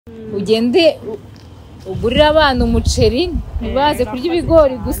ugende ugurira abana umuceri ntibaze kurya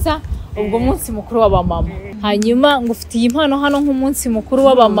ibigori gusa ubwo munsi mukuru w'abamama hanyuma ngufitiye impano hano nk'umunsi mukuru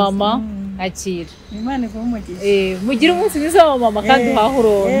w'abamama akira Imana igumugisha mugira umunsi mwiza w'abamama kandi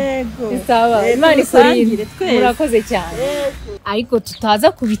uhahuronke bisaba Imana ikurinde murakoze cyane ariko tutaza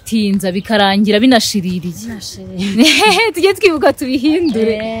kubitinza bikarangira binashiririye tujye twibuka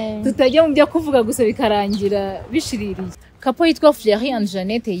tubihindure tutajya mu byo kuvuga gusa bikarangira bishiririye Kapo yitwa Fleury and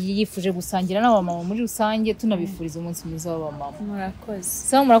Jeannette yifuje gusangira n'abamama muri rusange tunabifuriza umunsi mwiza w'abamama murakoze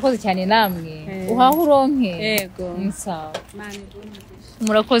sawa murakoze cyane namwe uhahuronke yego sawa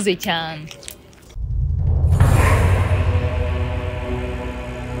murakoze cyane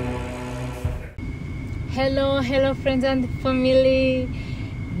Hello friends and family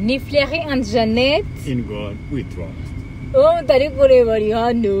ni Fleury and Jeannette In God we trust. mutari kureba ari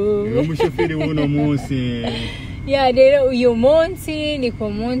hano Niwe mushoferi w'uno munsi. Ya rero uyu munsi ni ku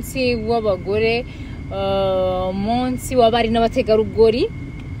munsi w'abagore munsi w'abari n'abategarugori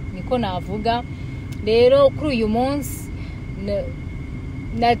niko navuga rero kuri uyu munsi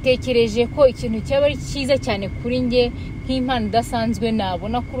natekereje ko ikintu cyaba ari cyiza cyane kuri nge nk'impano idasanzwe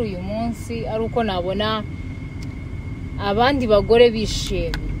nabona kuri uyu munsi ari uko nabona abandi bagore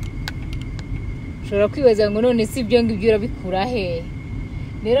bishimye ushobora kwibaza ngo none si ibyo ngibyo urabikura he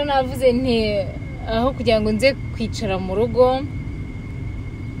rero navuze nti aho kugira ngo nze kwicara mu rugo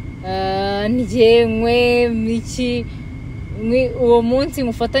njyewe miki uwo munsi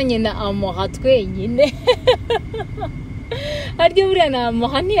mufatanye na amoha twenyine haryo buriya na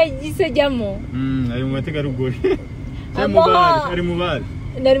amoha ntiyagize ajyamo Ari mu bategarugori Amoha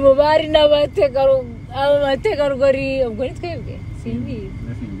nari mu bari n'abategarugori ubwo ni twebwe simbizi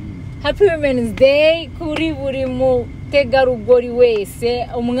Happy Women's Day kuri buri mutegarugori wese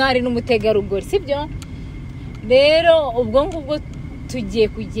umwari n'umutegarugori sibyo rero ubwo ngubwo tugiye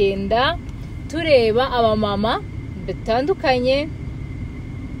kugenda tureba abamama batandukanye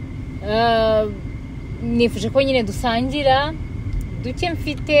nifuje ko nyine dusangira duke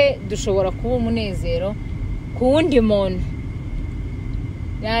mfite dushobora kuba umunezero ku wundi muntu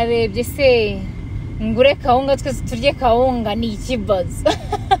narebye se ngure kawunga twese turye kawunga ni ikibazo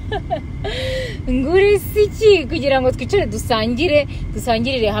ngure iki kugira ngo twicare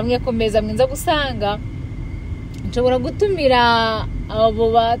dusangirire hamwe ku meza mwiza gusanga nshobora gutumira abo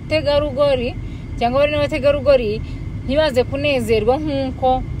bategarugori cyangwa bari n'abategarugori ntibaze kunezerwa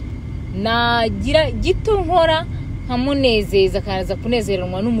nk'uko nagira gito nkora nkamunezeza akaza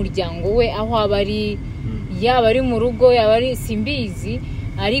kunezeranwa n'umuryango we aho abari yaba ari mu rugo yaba ari simbizi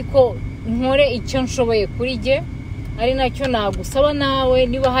ariko nkore icyo nshoboye kuri jye ari nacyo nagusaba nawe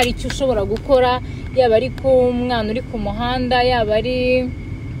niba hari icyo ushobora gukora yaba ari ku mwana uri ku muhanda yaba ari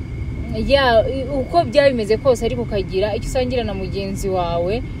uko byaba bimeze kose ariko ukagira icyo usangira na mugenzi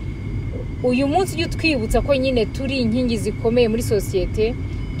wawe uyu munsi ujye utwibutsa ko nyine turi inkingi zikomeye muri sosiyete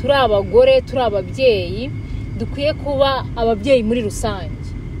turi abagore turi ababyeyi dukwiye kuba ababyeyi muri rusange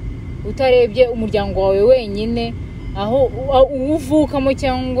utarebye umuryango wawe wenyine aho uwuvukamo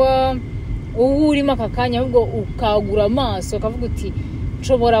cyangwa uwo urimo aka kanya ahubwo ukagura amaso ukavuga uti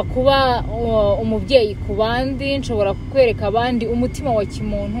nshobora kuba umubyeyi ku bandi nshobora kwereka abandi umutima wa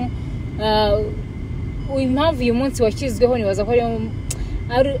kimuntu impamvu uyu munsi washyizweho nibaza ko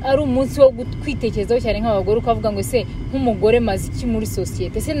ari umunsi wo kwitekerezaho cyane nk'abagore ukavuga ngo ese nk'umugore maze iki muri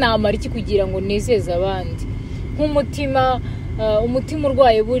sosiyete ese namara iki kugira ngo nezeze abandi nk'umutima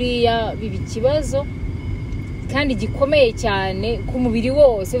urwaye buriya biba ikibazo kandi gikomeye cyane ku mubiri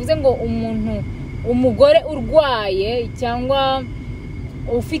wose bivuze ngo umugore urwaye cyangwa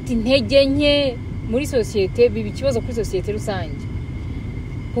ufite intege nke muri sosiyete biba ikibazo kuri sosiyete rusange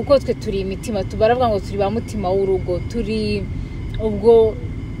kuko twe turi imitima baravuga ngo turi ba mutima w'urugo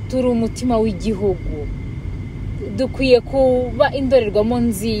turi umutima w'igihugu dukwiye kuba indorerwamo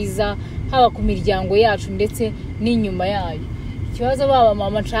nziza haba ku miryango yacu ndetse n'inyuma yayo ikibazo baba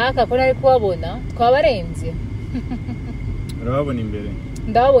mama nshaka ko nari kubabona twabarenze urababona imbere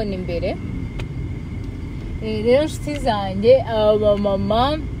ndababona imbere rero nshuti zanjye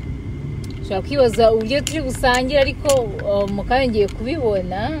abamama nshaka kwibaza uburyo turi gusangira ariko mukanya ngiye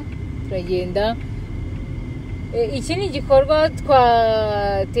kubibona turagenda iki ni igikorwa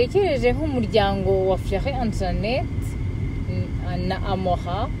twatekereje nk'umuryango wa Fleury and Jeannette na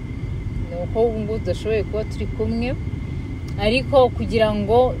amoha ni uko ubu ngubu tudashoboye kuba turi kumwe ariko kugira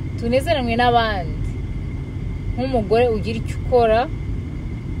ngo tunezeranwe n'abandi nk'umugore ugira icyo ukora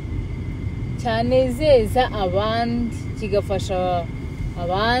cyanezeza abandi kigafasha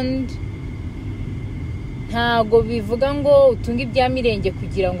abandi ntago bivuga ngo utunge ibya mirenge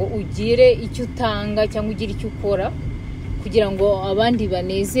kugira ngo ugire icyo utanga cyangwa ugire icyo ukora kugira ngo abandi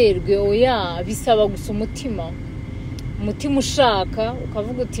banezerwe. Oya, bisaba gusa umutima ushaka,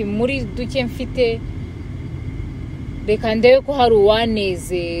 ukavuga uti muri duke mfite reka ndebe ko hari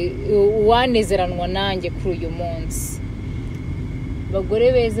uwanezeranwa nanjye kuri uyu munsi.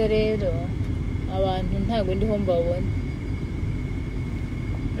 Bagore beza rero, abantu ntabwo ndiho mbabona.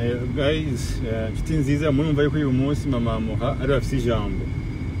 Guys, inshuti nziza, murumva yuko uyu munsi mama Muha ari afite ijambo,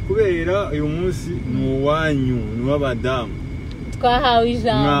 kubera uyu munsi ni uwanyu, ni uw'abadamu.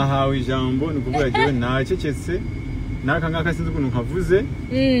 Mwahawe ijambo, ni ukuvuga jewe ntacecetse n'aka ngaka sinzi ukuntu nkavuze,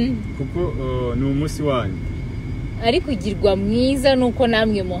 kuko ni umunsi wanyu. Ariko ugirwa mwiza nuko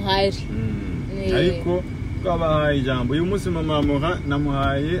namwe muhari. Ariko twabahaye ijambo. Uyu munsi mama Muha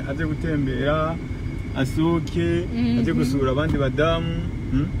namuhaye aje gutembera, asohoke, aje gusura abandi badamu,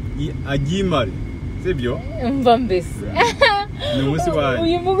 agimare, sibyo? Mva mbese. Ni umunsi wanyu.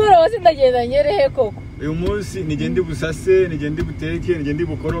 Uyu mugoroba sindagenda nyerehe koko. Uyu munsi nigende busase, nigende buteke, nigende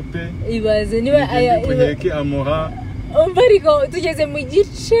bukorope. Ibaze niba buheke amuha. Umbariko tugeze mu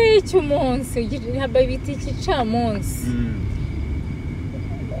gice cy'umunsi, haba biti cy'amunsi.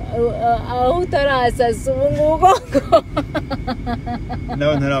 Aho utarasasa ubu ngubu.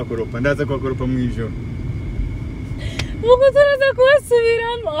 Nawe ntarakoropa, ndaza kwakoropa mu ijoro. Ubwo turaza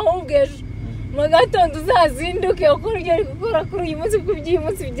kubasubiramo ahubwo ejo mu gatondo uzazinduke ukora ibyo uri gukora kuri uyu munsi, kuko iby'uyu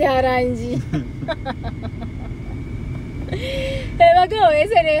munsi byarangiye. Bagabo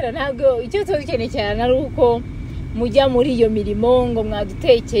beza rero, ntabwo icyo tuba dukeneye cyane ari uko mujya muri iyo mirimo ngo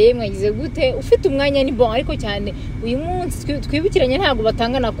mwadutekeye mwagize gute. Ufite umwanya ni bon, ariko cyane uyu munsi twibukiranye ntabwo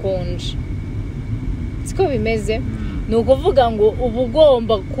batanga na konje, siko bimeze. Ni ukuvuga ngo uba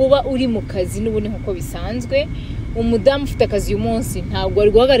ugomba kuba uri mu kazi n'ubundi nk'uko bisanzwe. Umudamu ufite akazi uyu munsi ntabwo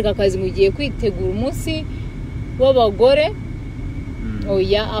ari guhagarika akazi mu gihe kwitegura umunsi w'abagore.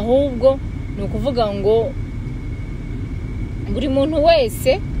 Oya, ahubwo ni ukuvuga ngo buri muntu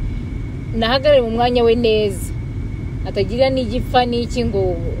wese nahagarare mu mwanya we neza, atagira n'igipfa n'iki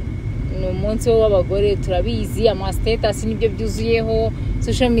ngo ni umunsi w'abagore. Turabizi amastatus nibyo byuzuyeho,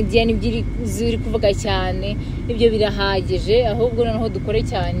 social media nibyo ziri kuvuga cyane, ibyo birahagije. Ahubwo noneho dukore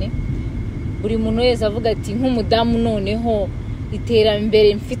cyane, buri muntu wese avuga ati nk'umudamu noneho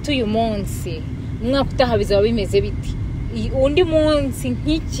iterambere mfite uyu munsi, umwaka utaha bizaba bimeze biti, undi munsi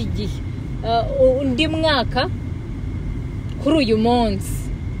nk'iki gihe, undi mwaka kuri uyu munsi,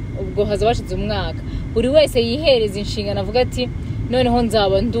 ubwo haza bashize umwaka. Buri wese yihereza inshingano, avuga ati noneho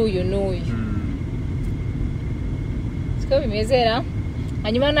nzaba nduyu n'uyu. Siko bimezera.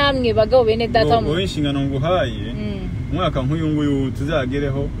 Hanyuma namwe bagabo bene data, wowe inshingano nguhaye umwaka nk'uyu nguyu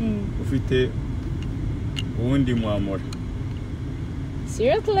tuzagereho, ufite uwundi mwamura.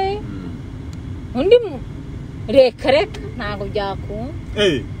 Seriously? Undi reka ntabwo byakunda.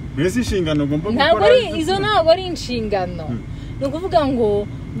 Mbese inshingano ugomba gukora. Ntabwo ari inshingano. Ni ukuvuga ngo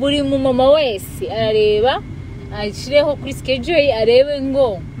buri mumama wese arareba, ashireho kuri schedule ye, arebe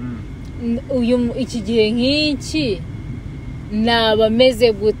ngo iki gihe nk'iki naba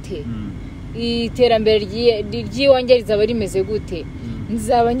meze gute, iterambere ry'iwanjye rizaba rimeze gute,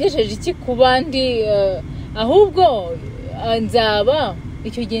 nzaba ngejeje iki ku bandi. Ahubwo nzaba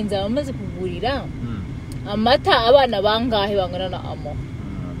icyo gihe nzaba maze kugurira amata abana bangahe bangana na amo.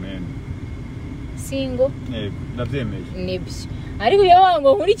 Amen. Singo? Ndabyemeye. Nibyo. Ariko iyo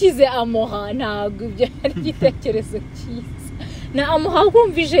wango nkurikize amoha, ntabwo ibyo ari igitekerezo cyiza. Na amoha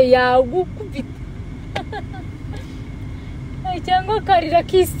kumvije yagukubita. Cyangwa karira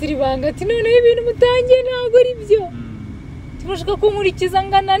kisiri banga ati noneho ibintu mutangiye ntabwo ari byo. Turashaka kumurikiza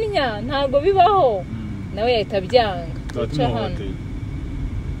ngananya, ntabwo bibaho. Nawe yahita byanga.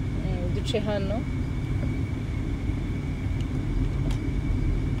 Duce hano.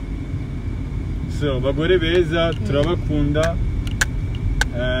 So bagore beza, turabakunda.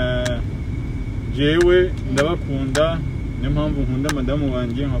 Jewe ndabakunda, niyo mpamvu nkunda madamu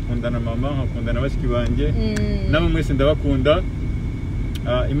wanjye, nkakunda na mama, nkakunda na bashiki banjye. Namwe mwese ndabakunda.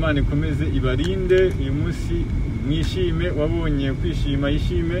 Imana ikomeze ibarinde uyu munsi, mwishime, wabonye kwishima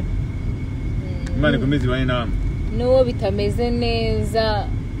yishime. Imana ikomeze ibahe namwe. N'uwo bitameze neza,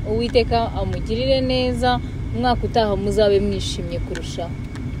 Uwiteka amugirire neza, umwaka utaha muzabe mwishimye kurushaho.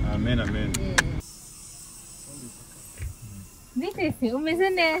 Amen, amen. Bitese umeze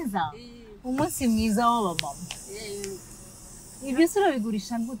neza? Umunsi mwiza w'abamama. Ibyo sura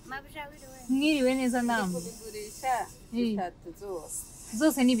bigurisha gute? Mwiriwe neza namwe. Bigurisha bitatu zose.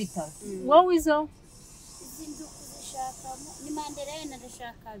 Zose ni bitatu. Wowe izo? Izindu kuzishakamo ni manderena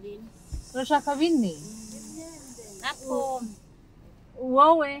ndashaka bine. Urashaka bine? Ako.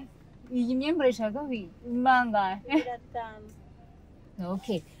 Wowe iyi myembe urashaka mangahe? 5.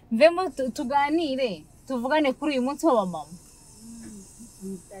 Okay. Mvemo tuganire. tuvugane kuri uyu munsi w'abamama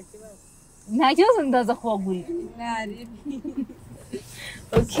nta kibazo ndaza kubagurira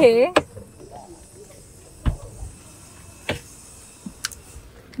okay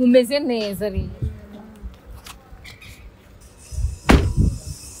mumeze neza rero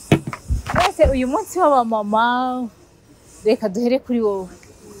ese uyu munsi w'abamama reka duhere kuri wowe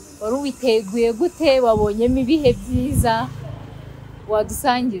wari witeguye gute wabonyemo ibihe byiza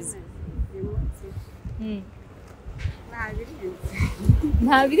wadusangiza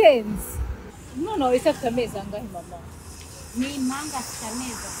nta birenze none wese afite amezi angahe mama ni impanga afite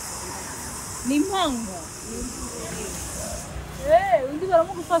amezi ni impanga undi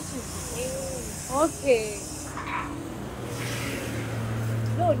baramugufashije okay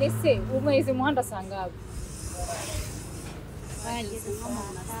none se umeze muhanda sangabe bageze nko mu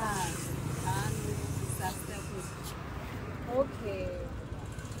masaha okay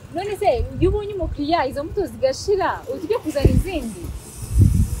none se iyo ubonye umukiriya izo mbuto zigashira ujye kuzana izindi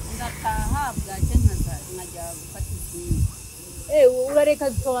ngataha bwacye nkajya gufata izindi urareka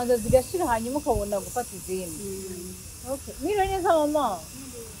zikabanza zigashira hanyuma ukabona gufata izindi okay mira neza mama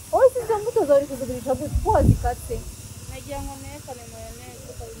wowe izo mbuto zawe kuzigurisha gute ko wazikatse nagira ngo nekane mayoneze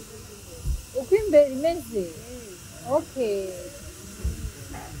uko imbere imeze okay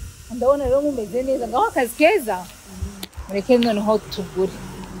ndabona rero mumeze neza ngaho akazi keza mureke noneho tugure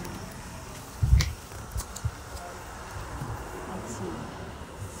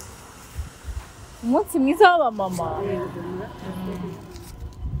umunsi mwiza w'abamama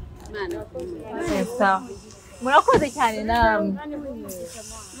murakoze cyane namwe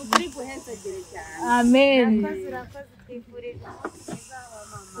amen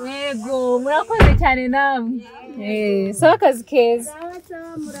yego murakoze cyane namwe sawa akazi keza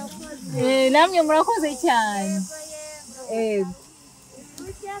namwe murakoze cyane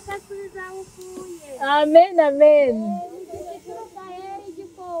amen amen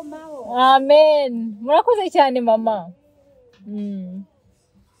amen murakoze cyane mama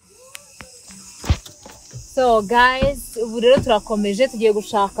so guys ubu rero turakomeje tugiye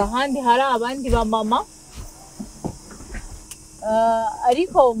gushaka ahandi hari abandi ba mama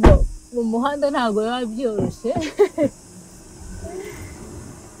ariko mu muhanda ntabwo biba byoroshye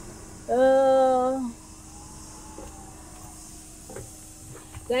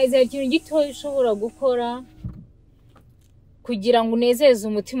guys hari ikintu gitoya ushobora gukora kugira ngo unezeze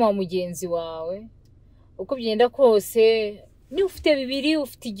umutima wa mugenzi wawe uko byenda kose niba ufite 2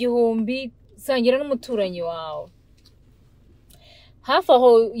 ufite 1000 sangira n'umuturanyi wawe hafi aho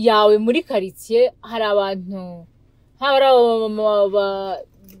yawe muri quartier hari abantu hari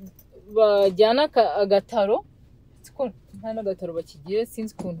bajyana agataro nta n'agataro bakigira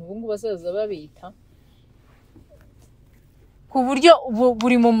sinzi ukuntu ubu ngubu basaza babita ku buryo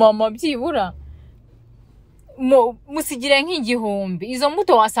buri mu mama byibura musigira nk'igihumbi izo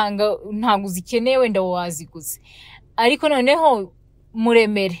mbuto wasanga ntago zikeneye wenda waziguze ariko noneho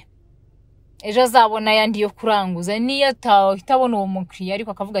muremere ejo azabona yandi yo kuranguza niyo atabona uwo mukiriya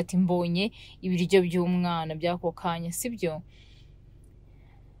ariko akavuga ati mbonye ibiryo by'umwana byako kanya sibyo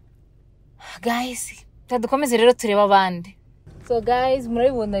guys tadukomeze rero tureba abandi so guys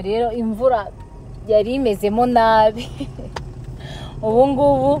murabibona rero imvura yari imezemo nabi ubu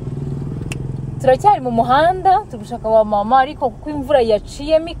ngubu turacyari mu muhanda tugushaka wa mama ariko kuko imvura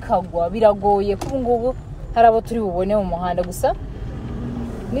yaciyemo ikagwa biragoye ko ubu ngubu hari abo turi bubone mu muhanda gusa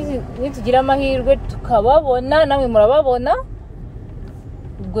nitugira amahirwe tukababona namwe murababona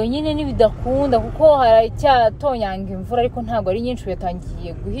ubwo nyine nibidakunda kuko haracyatonyanga imvura ariko ntabwo ari nyinshi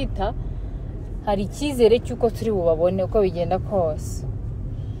yatangiye guhita hari icyizere cy'uko turi bubabone uko bigenda kose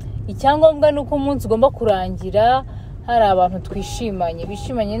icyangombwa ni uko umunsi ugomba kurangira hari abantu twishimanye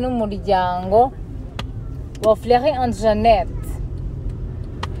bishimanye n'umuryango wa Fleury and Jeannette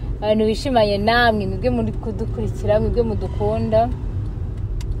abantu bishimanye namwe mwebwe muri kudukurikira mwebwe mudukunda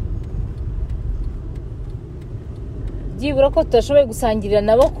byibura ko tudashoboye gusangirira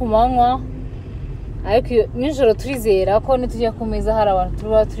nabo ku manywa ariko nijoro turizera ko nitujya ku meza hari abantu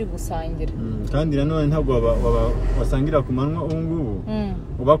turi gusangira kandi nanone ntabwo wasangira ku manywa ubu ngubu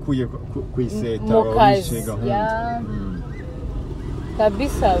ubakuye ku iseta wabishiga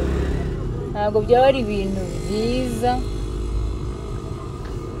kabisa ntabwo byaba ari ibintu byiza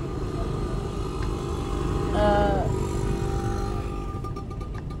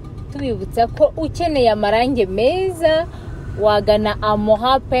tubibutsa ko ukeneye amarangi meza wagana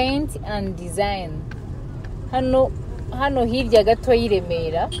Amoha Paint and Design hano hirya gato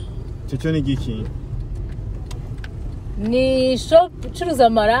y'Iremera cyo ni giki ni shop icuruza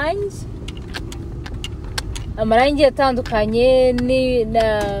amarangi atandukanye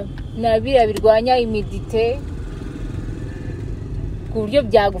nabira birwanya imidite ku buryo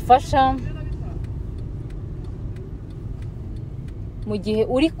byagufasha mu gihe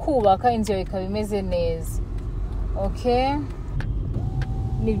uri kubaka inzu yawe ikaba imeze neza. Okay,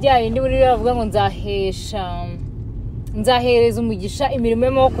 ni bya bindi buri bavuga ngo nzahereza umugisha imirimo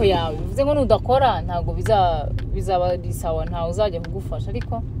y'amaboko yawe. Bivuze ngo nudakora ntabwo bizaba bisawa, ntawe uzajya kugufasha,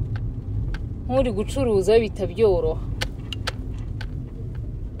 ariko nk'uri gucuruza bitabyoroha.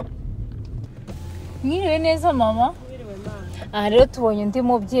 Mwiriwe neza mama. Mwiriwe mama. Aha rero tubonye undi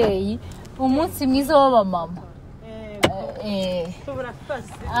mubyeyi, umunsi mwiza w'abamama.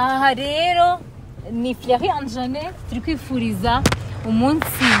 Aha rero ni Fleury Anjane, turi kwifuriza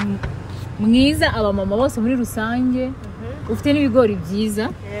umunsi mwiza abamama bose muri rusange. Ufite n'ibigori byiza.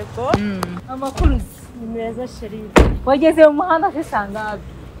 Yego. Amakuru Ni meza sheri. wageze mu muhanda se sangabi?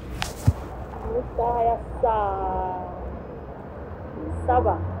 Isaha ya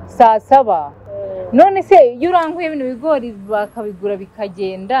saba. Saa saba. None se iyo uranguye bino bigori bakabigura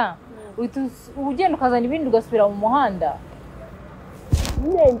bikagenda, ugenda ukazana ibindi ugasubira mu muhanda?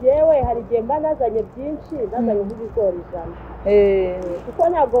 Nyengewe hari igihe mba nazanye byinshi, nazanye nk'ibigori 100. Kuko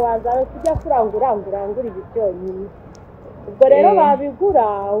ntabwo wazana kujya kurangura ibiryo nyine. Ubwo rero babigura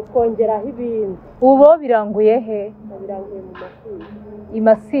ukongeraho ibindi. Ubo biranguye he? Biranguye mu Masizi.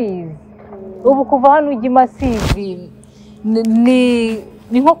 Imasizi. Ubu kuva hano ujya Imasizi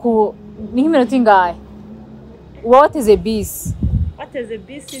ni nko ni nk'iminota ingahe? Uba wateze bisi? Wateze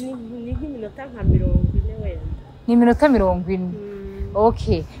bisi ni nk'iminota nka 40 wenda. Ni iminota 40.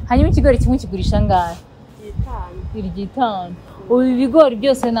 Okay. Hanyuma ikigori kimwe kigurisha angahe? 5. Ubu ibigori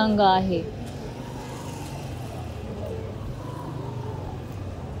byose nangahe?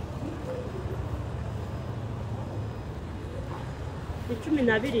 Ni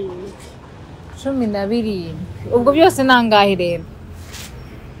 12. 12. Ubwo byose nangahe rero?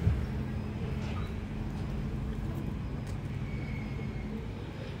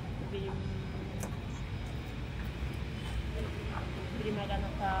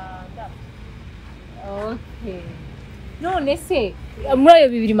 Okay. None se muri ayo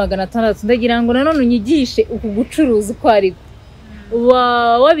 2600 ndagira ngo nanone unyigishe uku gucuruza uko ari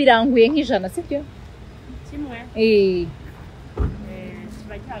wabiranguye nk'ijana sibyo? Kimwe.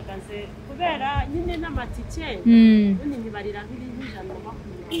 Bajyagaze kubera nyine n'amatike. Ubundi ntibarira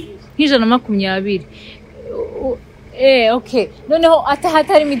nk'ijana 20. Okay. Noneho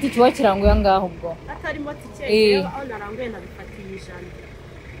hatari imiti wakiranguye ngaho ubwo. Hatarimo tike aho naranguye nabifatiye ijana.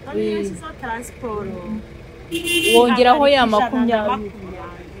 Kandi yashyize transport. Wongeraho ya 20.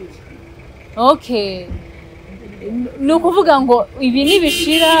 Okay. Ni ukuvuga ngo ibi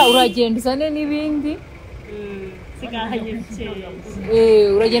nibishira uragenda uzane n'ibindi.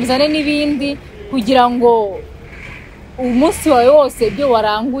 Uragenda uzane n'ibindi kugira ngo umunsi wawe wose ibyo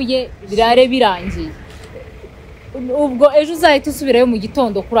waranguye birare birangiye. Ubwo ejo uzahita usubirayo mu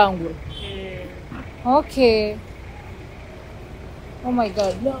gitondo kurangura. Okay. Oh my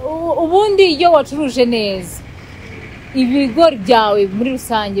God. Ubundi iyo wacuruje neza ibigori byawe muri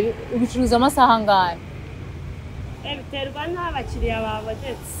rusange ubicuruza amasaha angahe? Biterwa n'abakiriya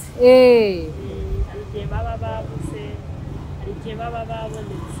babonetse. Hari igihe baba babuze, hari igihe baba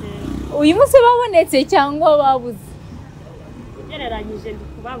babonetse. Uyu munsi babonetse cyangwa babuze? Ugereranyije ndi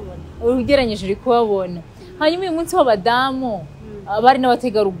kubabona. Ugereranyije uri kubabona. Hanyuma uyu munsi w'abadamu abari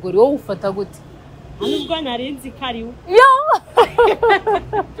n'abategarugori wowe ufata gute? Nubwo narinzi kariwe.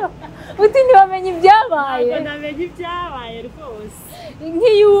 Uti ntibamenye ibyabaye? Ntabwo namenye ibyabaye rwose.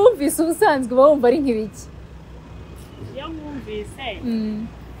 Nk'iyo wumvise ubusanzwe uba wumva ari nk'ibiki? Iyo mwumvise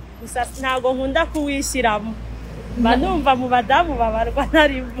gusa ntabwo nkunda kuwishyiramo. Mba numva mu badamu babarwa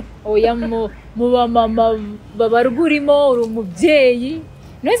narimo. Oya mu bamama babarwa urimo, uri umubyeyi.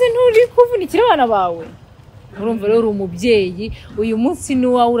 Neze nturi kuvunikira abana bawe? Urumva rero uri umubyeyi, uyu munsi ni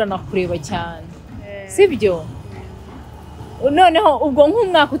wawe uranakureba cyane. Sibyo? Noneho ubwo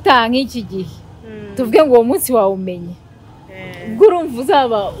nk'umwaka utaha nk'iki gihe tuvuge ngo uwo munsi wawe umenye. Ubwo urumva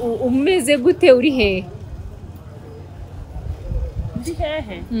uzaba umeze gute, uri hehe? Ndi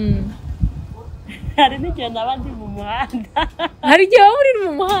hehe? Hari n'igihe naba ndi mu muhanda. Hari igihe waba uri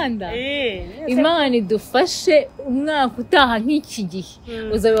mu muhanda? Imana idufashe umwaka utaha nk'iki gihe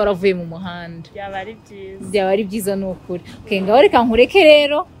uzabe waravuye mu muhanda. Byaba ari byiza. Byaba ari byiza n'ukuri. Okay, ngaho reka nkureke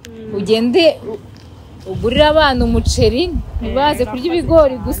rero ugende ugurira abana umuceri ntibaze kurya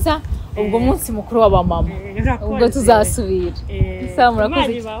ibigori gusa. Ubwo munsi mukuru w'abamama ubwo tuzasubira. Sawa,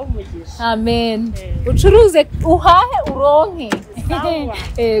 murakoze. Amen. Ucuruze uhahe uronke.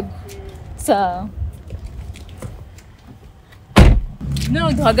 Yego. Sawa.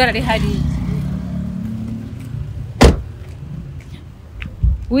 None duhagarare hariya.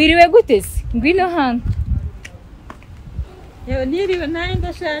 wiriwe gute se ngwino hano Yo niriwe naye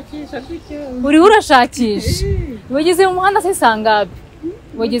ndashakisha gutyo. uri urashakisha wageze mu muhanda se sangapi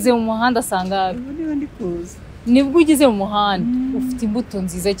wageze mu muhanda sangapi Uriho ndi kuza. nibwo ugeze mu muhanda ufite imbuto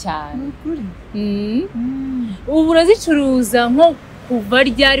nziza cyane Ukuri. ubu urazicuruza nko kuva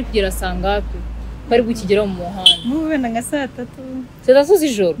ryari kugera sangapi bari gukigera mu muhanda Mube na nka saa 3. saa 3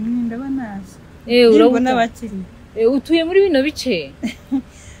 z'ijoro Ndabanaje. urabona abakiri. utuye muri bino bice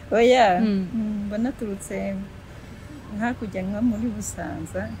Oya. Banaturutse nkakujya nka muri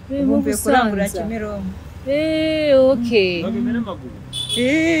Busanza. Bumve kurangura Kimironko. Okay. Bagimena amaguru.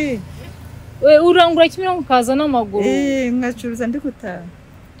 Urangura Kimironko kaza n'amaguru. Ngacuruza ndi gutaha.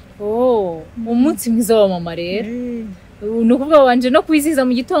 Umunsi mwiza wa mama rero. Nukuvuga wanje no kwiziza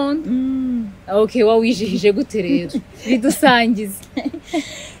mu gitondo. Okay, wawijihije gute rero? Bidusangize.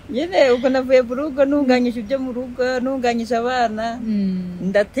 Yene ubwo navuye mu rugo nunganyije ibyo mu rugo nunganyije abana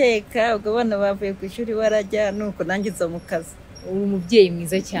ndateka ubwo abana bavuye ku ishuri barajya nuko nangiza mu kazi. Uri umubyeyi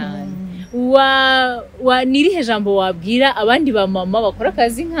mwiza cyane. Nirihe jambo wabwira abandi ba mama bakora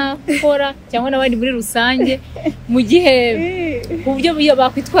akazi nk'akora cyangwa n'abandi muri rusange mu gihe kubyo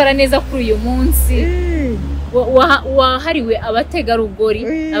bakwitwara neza kuri uyu munsi wahariwe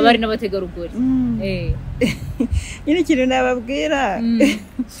abategarugori abari n'abategarugori. Nyine ikintu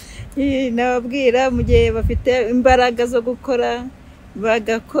nababwira mu gihe bafite imbaraga zo gukora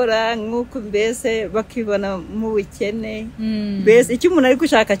bagakora nk'uko mbese bakibona mu bukene mbese icyo umuntu ari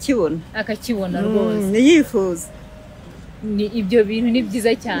gushaka akakibona rwose yifuza. Ibyo bintu ni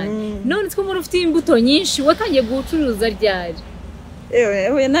byiza cyane. None twe muri ufite imbuto nyinshi watangiye gucuruza ryari?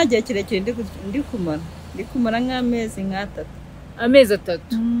 Ewe nta gihe kirekire ndi kumara nk'amezi nk'atatu. Amezi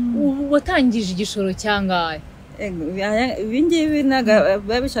 3. Watangije igishoro cyangahe? Ibingibi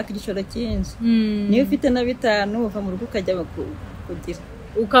babishaka igishoro cyinshi. Niyo ufite na 5 uva mu rugo ukajya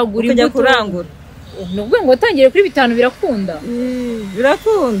ukagura imbuto kurangura. Nubwo ngo watangire kuri 5 birakunda.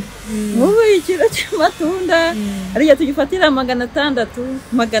 Birakunda. Mubu ikiro cy'amatunda ariya tugifatira 600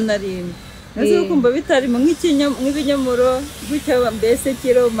 700. Nazo ukumva bitarimo nk'ibinyomoro gutyo mbese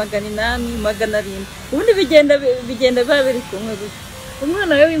kiro 800 700. Ubundi bigenda babiri kumwe gutyo.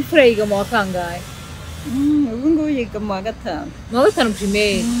 Umwana we w'imfura yiga mu wakangaye? Ubu ngubu yiga mu wa 5. Mu wa 5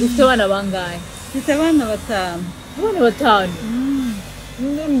 primaire. Ufite abana bangahe? Mfite abana 5. Abana 5?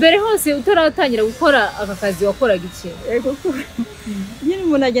 Mbere hose utaratangira gukora aka kazi wakoraga iki? Nyine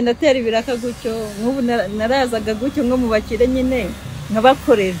umuntu agenda atera ibiraka gutyo nk'ubu narazaga gutyo nko mu bakire nyine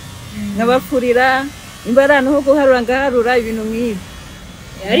nkabakorera nkabafurira imbarano ho guharura ngaharura ibintu nk'ibi.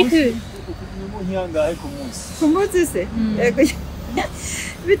 Ariko nyangahe ku munsi se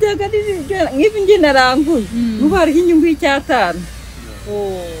bitega nk'ibi ngi naranguye ubu hariho inyungu y'5.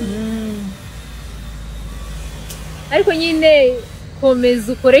 Ariko nyine komeza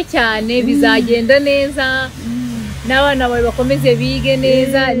ukore cyane bizagenda neza n'abana bawe bakomeze bige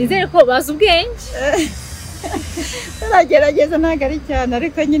neza nizere ko bazi ubwenge. Baragerageza ntabwo ari cyane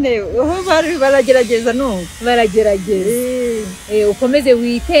ariko nyine aho baragerageza n'ubu baragerageza. Ukomeze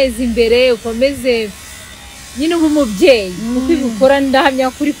witeze imbere ukomeze nyine uba umubyeyi uko ubikora ndahamya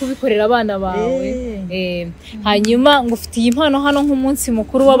kuri kubikorera abana bawe. Hanyuma ngo ufite iyi mpano hano nk'umunsi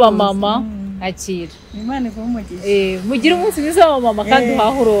mukuru w'abamama akira. Imana ikumugisha. Mugira umunsi mwiza w'abamama kandi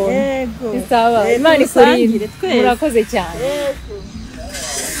uhahurone. Bisaba Imana ikurinde. Murakoze cyane.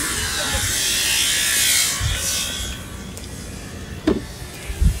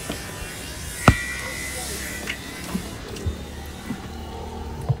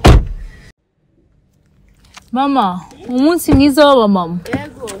 Mama, umunsi mwiza w'abamama.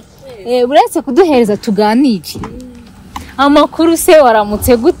 Uretse kuduhereza tuganire. Amakuru se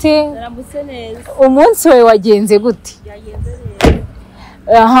waramutse gute? Naramutse neza. Umunsi wawe wagenze gute? Yagenze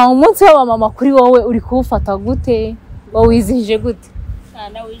neza. Umunsi w'abamama kuri wowe uri kuwufata gute? Wawizihije gute?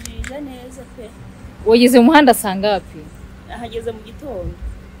 Nawijije neza pe. Wageze mu muhanda sangapi? Ahageze mu gitondo.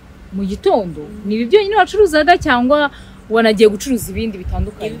 Mu gitondo? Ni ibi byonyine wacuruzaga cyangwa wanagiye gucuruza ibindi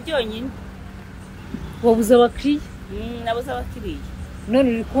bitandukanye? Ibi byonyine. Wabuze abakiriya? Nabuze abakiriya. None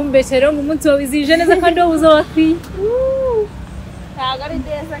uri kumbeshya rero mu munsi wawizihije neza kandi wabuze abakiriya? Ntabwo ari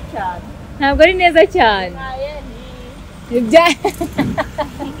neza cyane. Ntabwo ari neza cyane.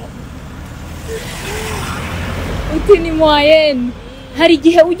 Uti ni moyenne. Hari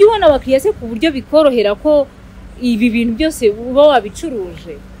igihe ujya ubona abakiriya se ku buryo bikorohera ko ibi bintu byose uba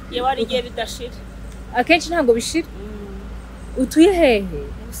wabicuruje? Yewe hari igihe bidashira. Akenshi ntabwo bishira. Utuye hehe?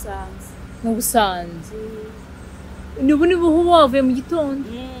 Mu Busanza. Nubu ni buhuba wavuye mu gitondo?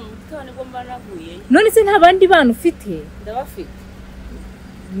 Gitondo nibwo mba navuye. None se nta bandi bana ufite? Ndabafite.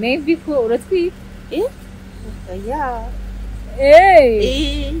 Maybe ko uratwite? Oya.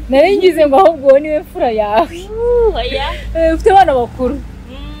 nari ngize ngo ahubwo niwe mfura yawe. Oya. Ufite abana bakuru?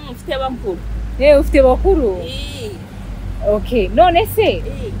 Ufite bakuru. Ufite bakuru? Okay, none se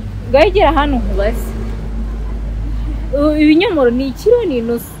ngahegera hano nkubaze. Ibinyomoro ni ikiro ni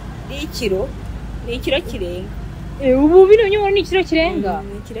inusu? Ni ikiro kirenga. Ubu bino binyomoro ni ikiro kirenga?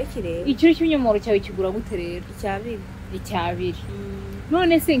 Ni ikiro kirenga. Ikiro cy'ibinyomoro cyawe kigura gute rero? Icyabiri.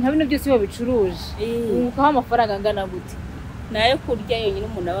 None se nka bino byose babicuruje ungukaho amafaranga angana gute? Nayo kurya yonyine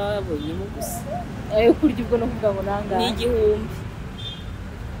umuntu aba yabonyemo gusa. Ayo kurya ubwo no kuvuga ngo nanga ni igihumbi.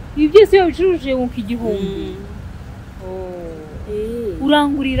 Ibi byose babicuruje unguka igihumbi?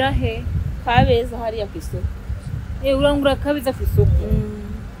 Urangurira he? Kabeza hariya ku isoko. Urangura Kabeza ku isoko?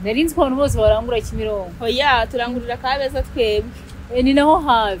 Nari nzi ko abantu bose barangura Kimironko. Oya, turangurira Kabeza twebwe. Ni naho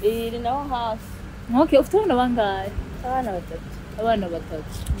hafi? Ni naho hafi. Okay, ufite abana bangahe? Abana 3.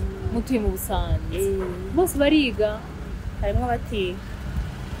 Mutuye mu Busanze? Bose bariga? Harimo abatiga.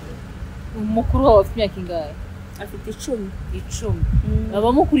 Umukuru wawe afite imyaka ingahe? Afite 10.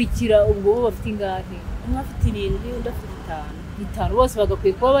 Abamukurikira ubwo bo bafite ingahe? Umwe afite 7, undi afite 5. Bose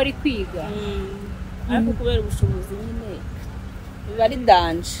bagakwiye kuba bari kwiga. Ariko kubera ubushobozi nyine biba ari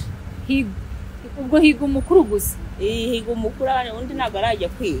danje. Ubwo higa umukuru gusa? Higa umukuru, undi ntabwo arajya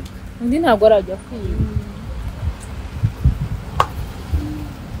kwiga.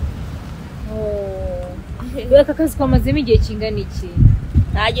 Aka kazi kamazemo igihe kingana iki?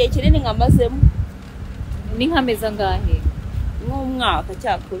 Nta gihe kinini nkamazemo. Ni nk'amezi angahe? Nk'umwaka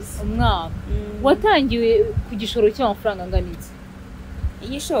cyakoze. Umwaka? Watangiwe ku gishoro cy'amafaranga angana iki?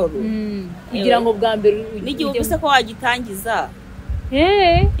 Igishoro? Kugira ngo bwa mbere n'igihumbi se ko wagitangiza?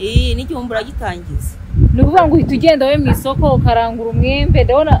 N'igihumbi uragitangiza. Ni ukuvuga ngo uhita ugenda we mu isoko ukarangura umwembe,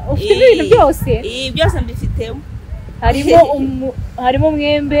 ndabona ufite ibintu byose? Byose mbifitemo. Harimo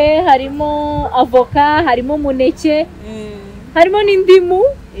umwembe, harimo avoka, harimo umuneke, harimo n'indimu.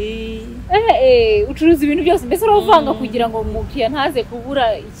 Ucuruza ibintu byose, mbese uravanga kugira ngo umukiriya ntaze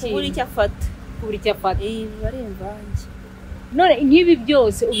kubura icyo afata. Bari imvange. None nk'ibi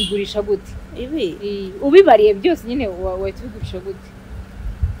byose ubigurisha gute? Ibi ubibariye byose nyine wahita ubigurisha gute?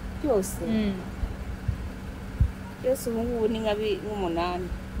 Byose ubu ngubu ni nk'8.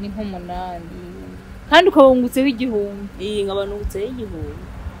 Ni nk'8. Kandi ukabungutseho igihumbi? Nkaba nungutseho igihumbi.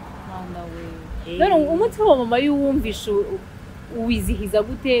 Mwana we. None umuti wa mama y'uwumvisha uwizihiza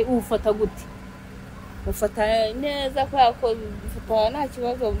gute, uwufata gute? Ufata neza kubera ko ufata nta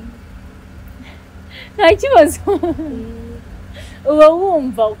kibazo. Nta kibazo? Uba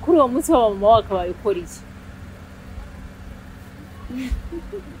wumva kuri uwo munsi wa mama wakabaye ukora iki?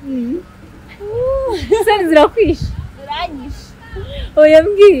 Isoni zirakwishe? Ziranyishe. Oya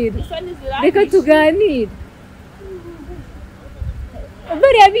mbwira, reka tuganire.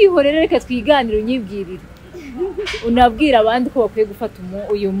 Bariya bihorera, reka twiganire unyibwirire. Unabwira abandi ko bakwiye gufata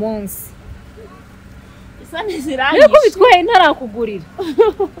uyu munsi. Isoni ziranyishe. Reka bitwaye ntarakugurira.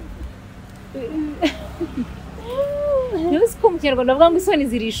 Niba uzi ko mu Kinyarwanda bavuga ngo isoni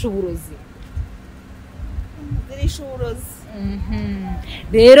zirisha uburozi.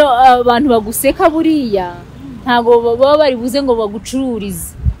 Rero abantu baguseka buriya ntago baba bari buze ngo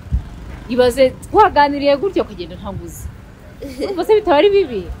bagucururize. Ibaze twaganiriye gutyo kugenda ntaguze. Urumva se bitaba ari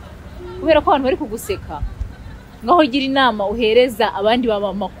bibi? Kubera ko abantu bari kuguseka. Ngaho gira inama uhereza abandi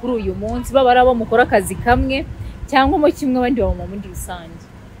baba makuru uyu munsi, baba arabo mukora akazi kamwe cyangwa mo kimwe abandi baba muri rusange.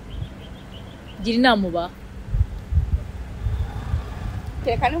 Gira inama uba.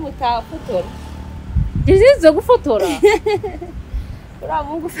 Teka ni mutafotora. Jizizo gufotora. Ura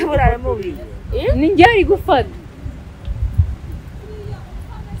Mungu se burare mubi. Ni njye ari gufata.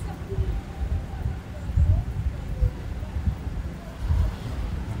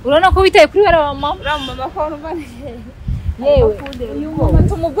 Urana ko bitaye kuri bara mama? Ura mama ko urumane. Yewe, uyu mama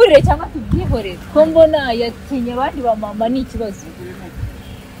tumugurire cyangwa tubyihorere. Ko mbona yatinye abandi ba mama ni ikibazo.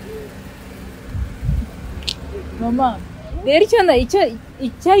 Mama, rero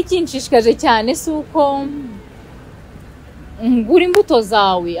icyari kinshishikaje cyane suko ngura imbuto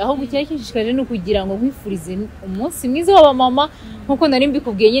zawe, aho icyari kinshishikaje no kugira ngo nkwifurize umunsi mwiza w'aba mama, nkuko nari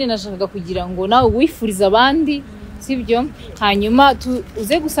mbikubwiye nyine nashakaga kugira ngo nawe wifurize abandi, sibyo? Hanyuma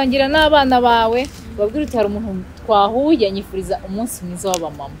uze gusangira n'abana bawe, babwire uti hari umuntu twahuye nyifuriza umunsi mwiza w'aba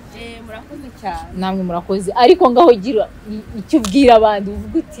mama. Murakoze cyane. Namwe murakoze, ariko ngaho gira icyo ubwira abandi,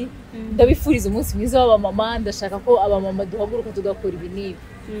 uvuga uti ndabifuriza umunsi mwiza w'aba mama, ndashaka ko aba mama duhaguruka tugakora ibi n'ibi.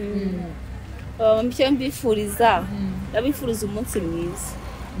 Icyo mbifuriza, ndabifuriza umunsi mwiza.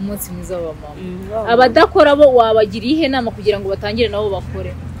 umunsi mwiza w'abamama. Abadakora bo wabagira ihe nama kugira ngo batangire nabo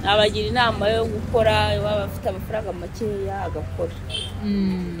bakore? Abagira inama yo gukora, baba bafite amafaranga makeya agakora.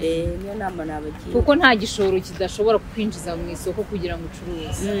 Niyo nama nabagira. Kuko nta gishoro kidashobora kwinjiza mu isoko kugira ngo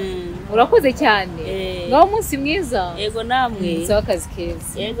ucuruze. Urakoze cyane. Ngaho umunsi mwiza. Yego namwe. Sawa akazi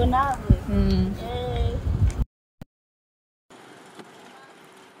keza. Yego namwe.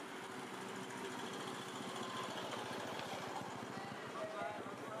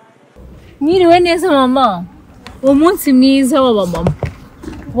 Mwiriwe neza mama. Umunsi mwiza w'abamama.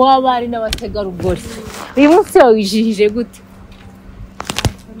 W'abari n'abategarugori. Uyu munsi wawijihije gute?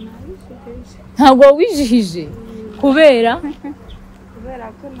 Ntabwo wijihije kubera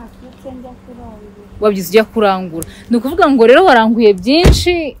ko nabyutse njya kurangura. Wabyutse ujya kurangura. Ni ukuvuga ngo rero waranguye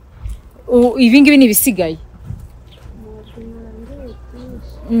byinshi, ibi ngibi ni ibisigaye.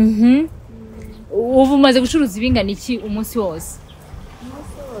 Ubu umaze gucuruza ibingana iki umunsi wose?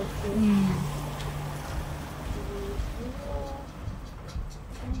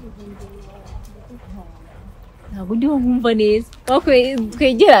 Ntabwo ndiho nkumva neza.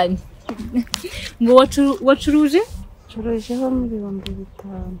 Twegeranye. Ngo wacuruje? Curujeho muri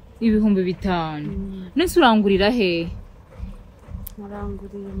 5,000. 5,000. Nese urangurira he?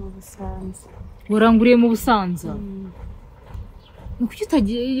 Naranguriye mu Busanza. Waranguriye mu Busanza? Nukuki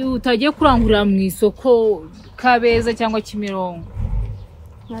utagiye kurangurira mu isoko Kabeza cyangwa Kimironko?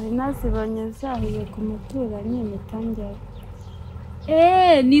 Nari nazibonye zahiye ku muturanyi mitangira.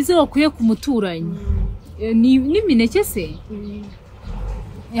 Nizo wakuye ku muturanyi. N'imineke se?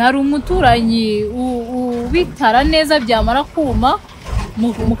 Hari umuturanyi ubitara neza byamara kuma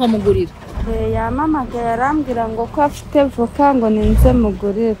mukamugurira. Yamamagaye arambwira ngo ko afite voka ngo ninze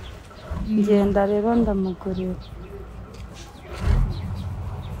mugurira. Ngenda rero ndamugurira.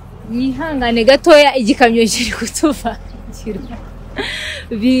 Nihangane gatoya igikamyo kiri kutuva.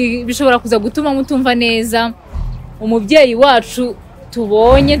 Bishobora kuza gutuma mutumva neza. Umubyeyi wacu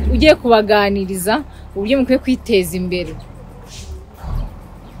tubonye ugiye kubaganiriza uburyo mukwiye kwiteza imbere.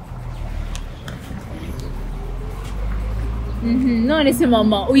 None se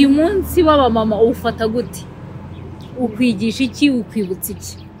mama, uyu munsi w'abamama ufata gute? Ukwigisha iki, ukwibutsa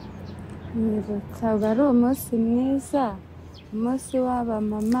iki? Nibutsa ari umunsi mwiza, umunsi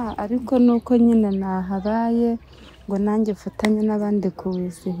w'abamama, ariko nuko nyine nahabaye ngo nanjye mfatanye n'abandi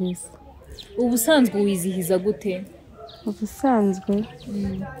kuwizihiza. Ubusanzwe wizihiza gute?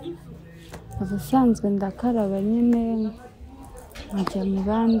 Ubusanzwe ndakaraba nyine nkajya mu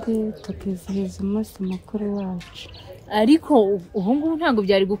bandi tukizihiza umunsi mukuru wacu. Ariko ubu ngubu ntabwo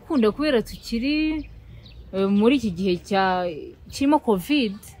byari gukunda kubera tukiri muri iki gihe kirimo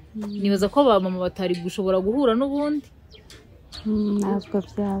covid. Nibaza ko abamama batari gushobora guhura n'ubundi. Ntabwo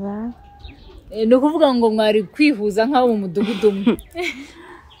byabaye. Ni ukuvuga ngo mwari kwihuza nk'abo mu mudugudu umwe.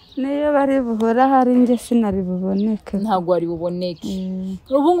 Niyo bari buhora hari njye sinari buboneke. Ntabwo wari buboneke.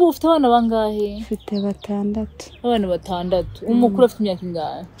 Ubu ngubu ufite abana bangahe? Mfite 6. Abana 6. Umukuru afite imyaka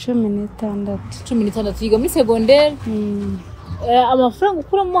ingahe? 16. 16. Yiga muri secondaire. Amafaranga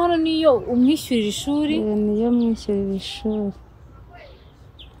ukuramo hano niyo umwishyurira ishuri? Niyo mwishyurira ishuri.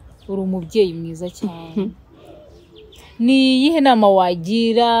 Uri umubyeyi mwiza cyane. Ni iyihe nama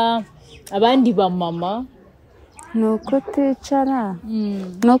wagira abandi bamama? Nuko uticara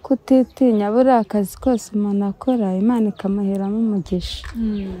no kutitinya, buriya akazi kose umuntu akora Imana ikamuheramo umugisha.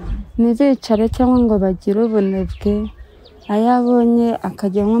 Ntibicare cyangwa ngo bagire ubunebwe, ayo abonye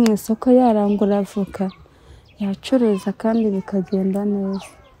akajya nko mu isoko yarangura avoka yacuruza kandi bikagenda neza.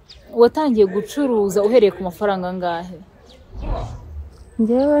 Watangiye gucuruza uhereye ku mafaranga angahe?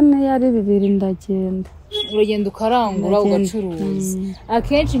 Njyewe niyari 2 ndagenda. Uragenda ukarangura ugacuruza.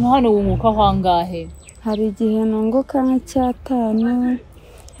 Akenshi nka hano wunguka aho angahe? Hari igihe nunguka nk'5,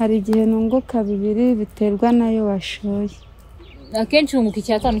 hari igihe nunguka 2, biterwa nayo washoye. Akenshi wunguka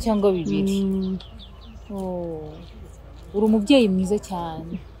 5 cyangwa 2. Uri umubyeyi mwiza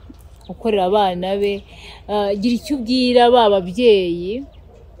cyane ukorera abana be. Gira icyo ubwira bababyeyi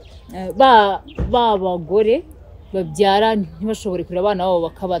babagore babyara ntibashobore kurera abana babo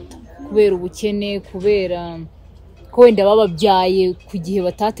bakabata kubera ubukene, kubera ko wenda bababyaye ku gihe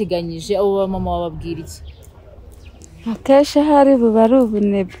batateganyije. Abo bamama bababwira iki? Akenshi hari buba ari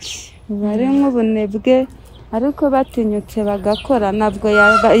ubunebwe, bari nk'ubunebwe, ariko batinyutse bagakora nabwo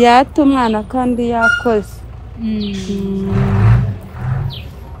yata umwana kandi yakoze.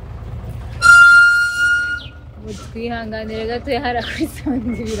 Twihanganire gato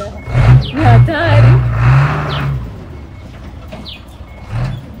harakwisangirira ntihatari.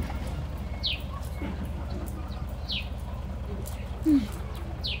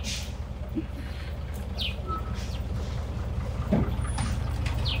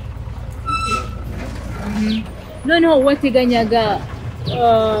 noneho wateganyaga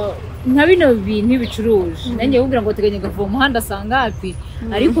nka bino bintu bicuruje nanjye kugira ngo wateganyaga kuva mu muhanda asanga hapi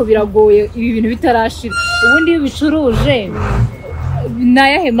ariko biragoye ibi bintu bitarashira ubundi bicuruje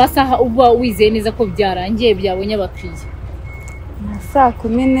nayahe masaha uba wizeye neza ko byarangiye byabonye abakiriya saa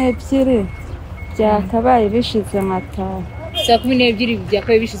 12 byakabaye bishize amataha saa 12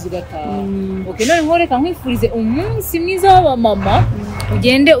 byakabaye bishize ugataha okay none nkoreka nkwifurize umunsi mwiza w'abamama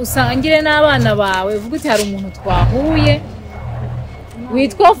ugende usangire n'abana bawe uvuga uti hari umuntu twahuye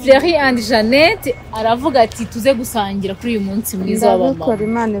witwa Fleury and Jeannette aravuga ati tuze gusangira kuri uyu munsi mwiza w'abamama ndabikora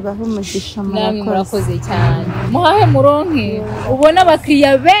Imana ibahe umugisha murakoze cyane muhahe muronke ubona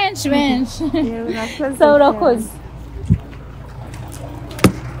abakiriya benshi urakoze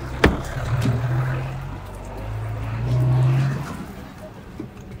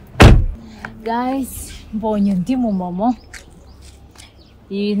guys mbonye ndi mu mama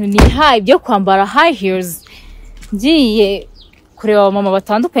ibintu ni high byo kwambara high heels ngiye kureba abamama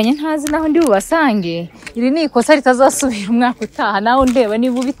batandukanye ntazi naho ndi bubasange iri ni ikosa ritazasubira umwaka utaha naho ndeba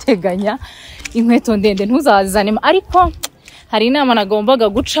niba ubiteganya inkweto ndende ntuzazizane ariko hari inama nagombaga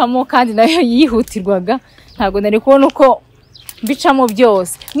gucamo kandi nayo yihutirwaga ntago nari kubona uko mbicamo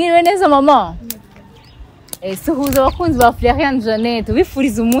byose mwiriwe neza mama suhuza abakunzi ba Fleury and Jeannette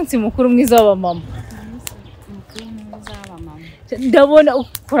bifuriza umunsi mukuru mwiza w'abamama ndabona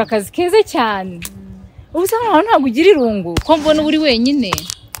ukora akazi keza cyane ubusa ntabwo ugira irungu ko mbona uri wenyine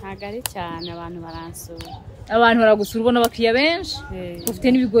ntago ari cyane abantu baransura abantu baragusura ubona abakiriya benshi ufite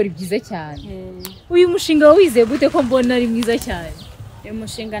n'ibigori byiza cyane uyu mushinga wawize gute ko mbona ari mwiza cyane uyu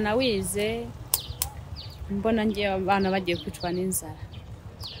mushinga nawize mbona ngiye abana bagiye kwicwa n'inzara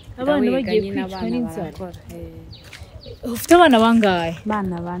abana bagiye kwicwa n'inzara ufite abana bangahe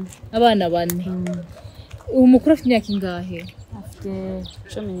abana bane umukuru afite imyaka ingahe afite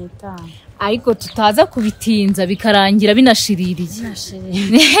 15 ariko tutaza kubitinza bikarangira binashiririye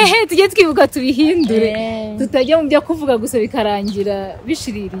tujye twibuka tubihindure tutajya mu byo kuvuga gusa bikarangira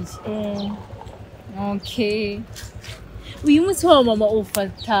bishiririye okay uyu munsi wa mama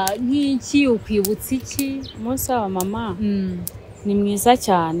ufata nk'iki ukwibutsa iki umunsi wa mama ni mwiza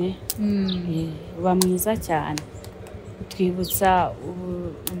cyane uba mwiza cyane twibutsa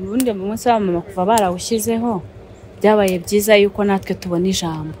ubundi mu munsi wa mama kuva barawushyizeho byabaye byiza yuko natwe tubona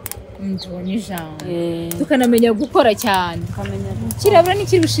ijambo tukanamenya gukora cyane kirabura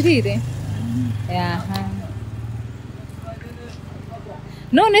n'ikirushirire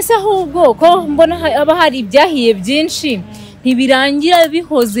none se ahubwo ko mbona aba hari ibyahiye byinshi ntibirangira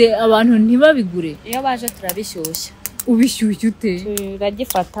bihoze abantu ntibabigure iyo baje turabishyushya ubishyushye ute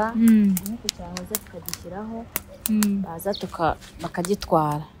turagifata nk'uko cyahoze tukagishyiraho baza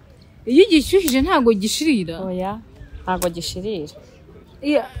bakagitwara iyo gishyushije ntago gishirira oya ntago gishirira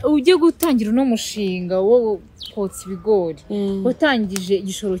ujye gutangira uno mushinga wo kotsa ibigori watangije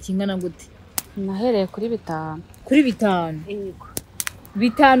igishoro kingana gute nahereye kuri 5 kuri 5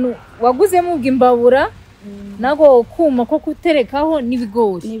 5 waguzemo ubw'imbabura nago kuma ko kuterekaho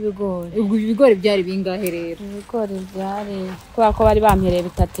n'ibigori ubwo ibigori byari bingahe rero ibigori byari kwa ko bari bampereye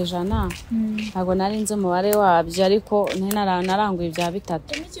 300 ntago nari nzi umubare wabyo ariko naranguye ibya 3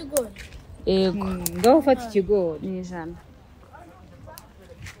 n'ikigori yego ngaho ufata ikigori ni 100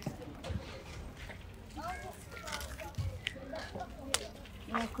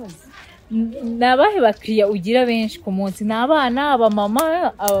 nabahe bakiriya ugira benshi ku munsi n'abana abamama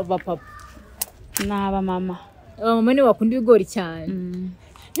abapapa n'abamama nibo bakunda ibigori cyane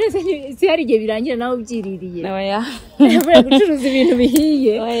si hari igihe birangira nawe ubyiririye oya gucuruza ibintu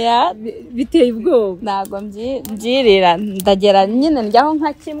bihiye oya biteye ubwoba ntago mbyirira ndagera nyine njyaho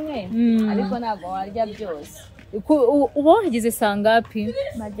nka kimwe ariko ntago warya byose uba wahageze sangapi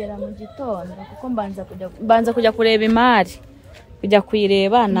magera mu gitondo kuko mbanza kujya kureba imari kujya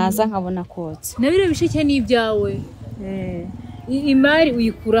kuyireba naza nkabona kotsa nabire bishike n'ibyawe imari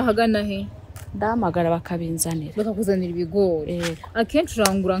uyikura hagana he ndamagara bakakuzanira ibigori akenshi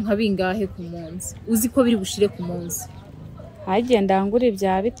urangura nka bingahe ku munsi uzi ko biri bushire ku munsi hagenda ngura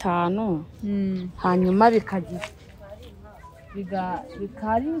ibya 5 hanyuma bikagira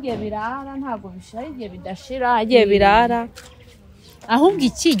bikaringe birara ntago bishariye bidashira hagiye birara ahubwo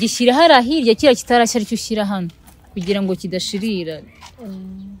iki gishyira harahirya kira kitarashya cyo ushyira hano kugira ngo kidashirira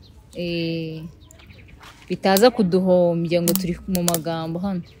bitaza kuduhombya ngo turi mu magambo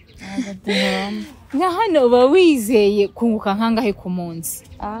hano nka hano uba wizeye kunguka nkangahe ku munsi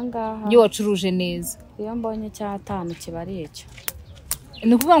ahangaha iyo wacuruje neza iyo mbonye 5 kiba ari icyo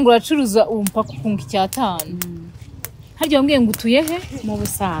ni ukuvuga ngo uracuruza mpaka kunguka 5 harya wambwiye ngo utuye he mu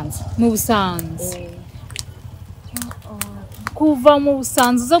Busanza kuva mu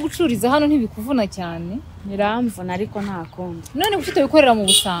Busanza uza gucuriza hano ntibikuvuna cyane biramvuna ariko nta kundi. none kuki utabikorera mu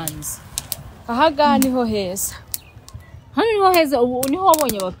Busanza? Ahaga niho heza. Hano niho heza, ubu niho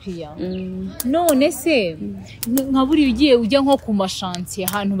wabonye abakiriya. None se nka buri ugiye ujya nko ku mashantiye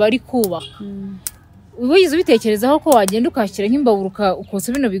ahantu bari kubaka, wigize ubitekerezaho ko wagenda ukashyira nk'imbabura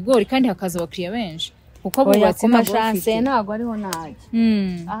ukotsa bino bigori kandi hakaza abakiriya benshi? Kuko bubatse ku mashantiye ntabwo ariho najya.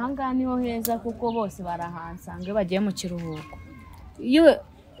 Ahangaha niho heza kuko bose barahansanga iyo bagiye mu kiruhuko. Iyo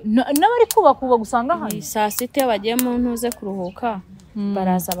n'abari kubaka uba gusanga hano saa sita bagiye mu ntuze kuruhuka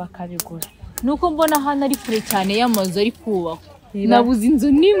baraza bakabigura. Nuko mbona hano ari kure cyane y'amazu ari kubakwa. Nabuze inzu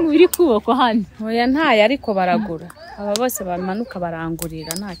nimwe iri kubakwa hano. Oya ntayo ariko baragura. Aba bose bamanuka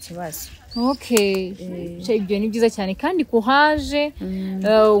barangurira nta kibazo. Okay. Ibyo ni byiza cyane kandi kuhaje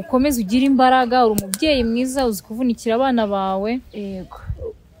ukomeze ugira imbaraga, uri umubyeyi mwiza uzi kuvunikira abana bawe. Yego.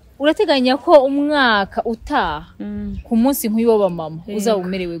 Urateganya ko umwaka utaha ku munsi nk'uyu w'abamama uzaba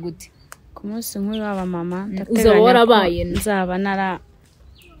umerewe gute? Ku munsi nk'uyu w'abamama uzaba warabaye nzaba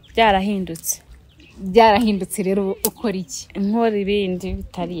byarahindutse. Byarahindutse rero ukora iki? Nkora ibindi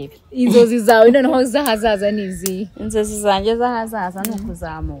bitari ibi. Inzozi zawe noneho z'ahazaza ni izihe? Inzozi zanjye z'ahazaza ni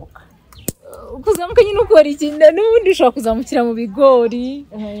ukuzamuka. Kuzamuka nyine ukora iki? N'ubundi ushobora kuzamukira mu bigori.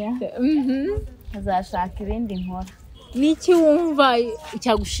 Azashaka ibindi nkora. Niki wumva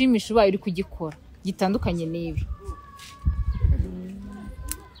cyagushimisha ubaye uri kugikora gitandukanye n'ibi?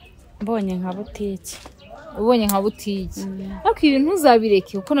 Mbonye nka butike. Ubonye nka butike. Ariko ibintu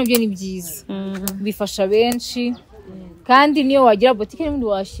ntuzabireke kuko nabyo ni byiza. Bifasha benshi. Kandi niyo wagira butike n'undi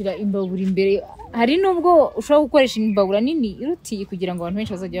washyira imbabura imbere. Hari nubwo ushobora gukoresha imbabura nini irutiye kugira ngo abantu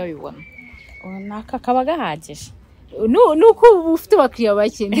benshi bazajya babibona. Naka kaba gahagije. Nuko ufite abakiriya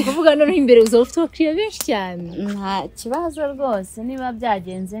bake, ndi kuvuga noneho imbere uzaba ufite abakiriya benshi cyane. Nta kibazo rwose, niba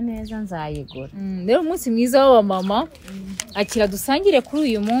byagenze neza nzayigura. Rero umunsi mwiza w'abamama, akira dusangire kuri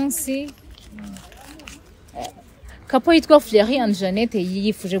uyu munsi. Kapo yitwa Fleury and Jeannette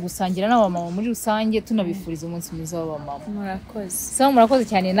yifuje gusangira n'abamama muri rusange, tunabifuriza umunsi mwiza w'abamama. Murakoze. Sawa, murakoze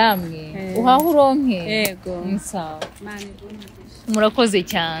cyane namwe. Uhaha uronke. Yego. Sawa. Murakoze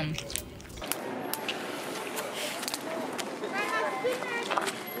cyane.